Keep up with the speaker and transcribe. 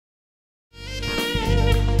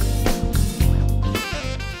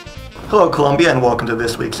Hello, Columbia, and welcome to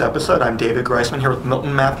this week's episode. I'm David Greisman here with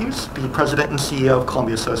Milton Matthews, the President and CEO of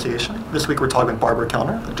Columbia Association. This week we're talking with Barbara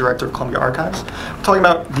Kellner, the Director of Columbia Archives. We're talking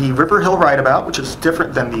about the River Hill RideAbout, which is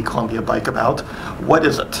different than the Columbia Bikeabout. What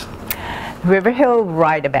is it? River Hill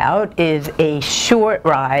RideAbout is a short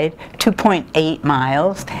ride, 2.8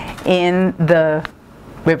 miles, in the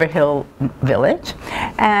River Hill Village,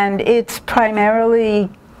 and it's primarily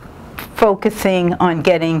focusing on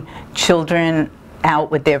getting children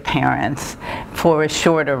out with their parents for a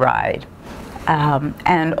shorter ride,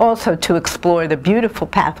 and also to explore the beautiful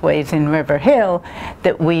pathways in River Hill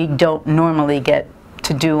that we don't normally get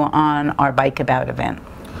to do on our Bikeabout event.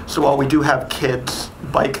 So while we do have kids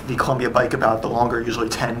bike the Columbia Bikeabout, the longer, usually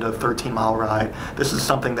 10 to 13 mile ride, this is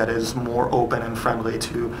something that is more open and friendly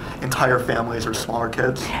to entire families or smaller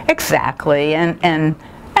kids? Exactly, and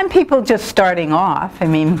people just starting off. I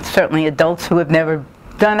mean, certainly adults who have never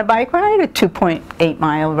done a bike ride, a 2.8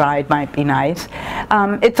 mile ride might be nice.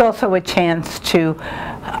 It's also a chance to,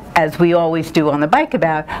 as we always do on the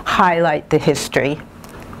Bikeabout, highlight the history.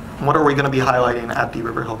 What are we going to be highlighting at the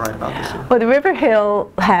River Hill RideAbout this year? Well, the River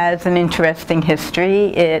Hill has an interesting history.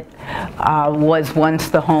 It was once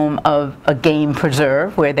the home of a game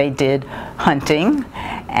preserve where they did hunting,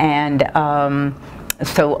 and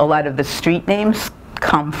so a lot of the street names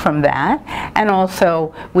come from that, and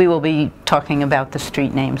also we will be talking about the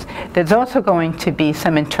street names. There's also going to be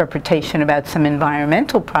some interpretation about some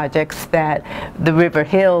environmental projects that the River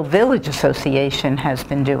Hill Village Association has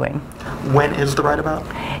been doing. When is the RideAbout?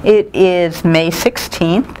 It is May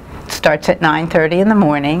 16th. It starts at 9:30 in the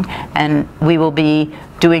morning, and we will be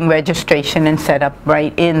doing registration and set up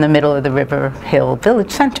right in the middle of the River Hill Village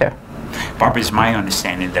Center. Barbara, it's my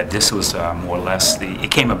understanding that this was more or less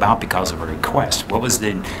it came about because of a request. What was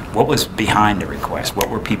behind the request? What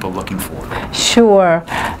were people looking for? Sure.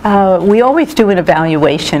 We always do an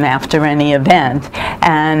evaluation after any event,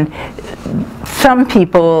 and some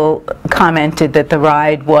people commented that the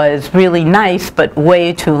ride was really nice but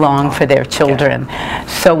way too long for their children. Okay.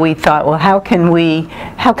 So we thought, well, how can we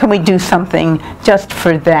do something just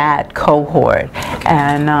for that cohort? Okay.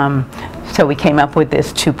 And so we came up with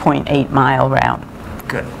this 2.8 mile route.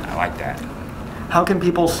 Good, I like that. How can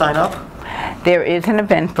people sign up? There is an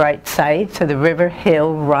Eventbrite site, so the River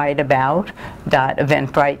Hill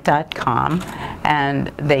RideAbout.eventbrite.com, and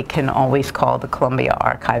they can always call the Columbia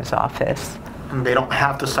Archives office. And they don't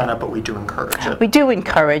have to sign up, but we do encourage it. We do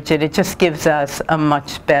encourage it. It just gives us a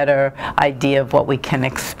much better idea of what we can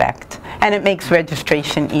expect, and it makes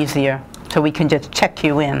registration easier. So we can just check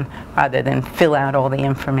you in rather than fill out all the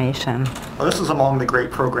information. Well, this is among the great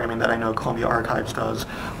programming that I know Columbia Archives does.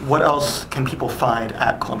 What else can people find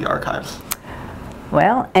at Columbia Archives?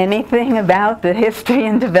 Well, anything about the history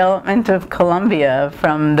and development of Columbia,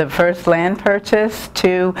 from the first land purchase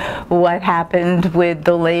to what happened with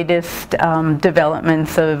the latest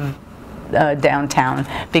developments of downtown,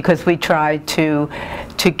 because we try to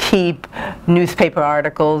keep newspaper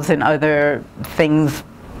articles and other things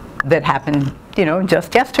that happened, you know,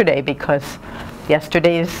 just yesterday, because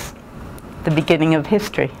yesterday is the beginning of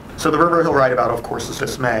history. So the River Hill RideAbout, of course, is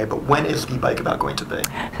this May, but when is the Bikeabout going to be?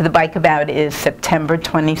 So the Bikeabout is September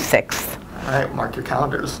 26th. All right, mark your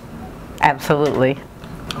calendars. Absolutely.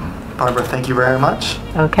 Barbara, thank you very much.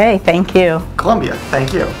 Okay, thank you. Columbia,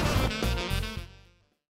 thank you.